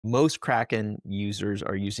Most Kraken users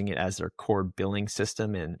are using it as their core billing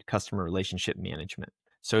system and customer relationship management.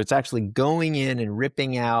 So it's actually going in and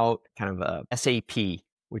ripping out kind of a SAP,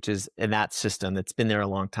 which is in that system that's been there a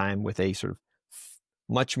long time, with a sort of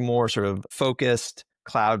much more sort of focused,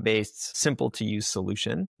 cloud-based, simple to use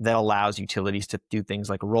solution that allows utilities to do things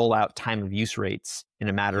like roll out time of use rates in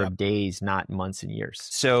a matter of days, not months and years.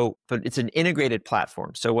 So, but it's an integrated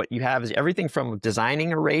platform. So what you have is everything from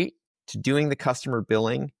designing a rate to doing the customer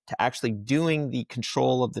billing to actually doing the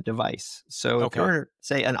control of the device. So if you're,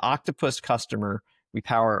 say, an Octopus customer, we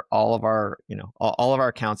power all of our, all of our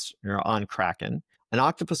accounts on Kraken. An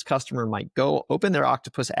Octopus customer might go open their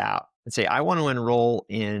Octopus app and say, I want to enroll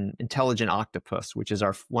in Intelligent Octopus, which is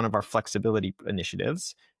one of our flexibility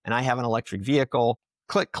initiatives. And I have an electric vehicle.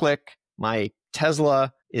 Click, click. My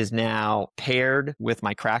Tesla is now paired with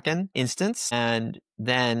my Kraken instance. And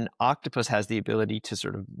then Octopus has the ability to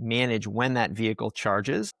sort of manage when that vehicle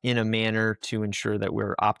charges in a manner to ensure that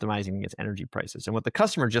we're optimizing against energy prices. And what the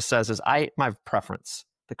customer just says is, my preference,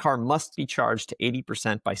 the car must be charged to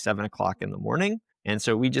 80% by 7 o'clock in the morning. And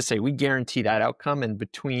so we just say, we guarantee that outcome. And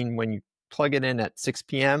between when you plug it in at 6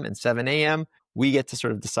 p.m. and 7 a.m., we get to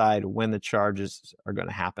sort of decide when the charges are going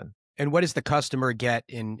to happen. And what does the customer get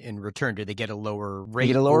in return? Do they get a lower rate?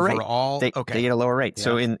 They get a lower overall? rate. They get a lower rate. Yeah.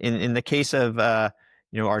 So in the case of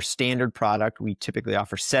our standard product, we typically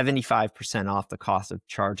offer 75% off the cost of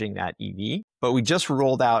charging that EV. But we just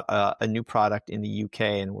rolled out a new product in the UK,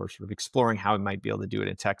 and we're sort of exploring how we might be able to do it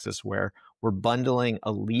in Texas, where we're bundling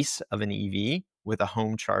a lease of an EV with a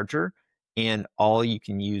home charger, and all you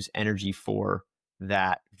can use energy for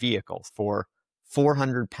that vehicle for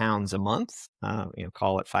 400 pounds a month,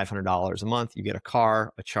 call it $500 a month. You get a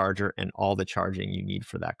car, a charger, and all the charging you need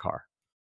for that car.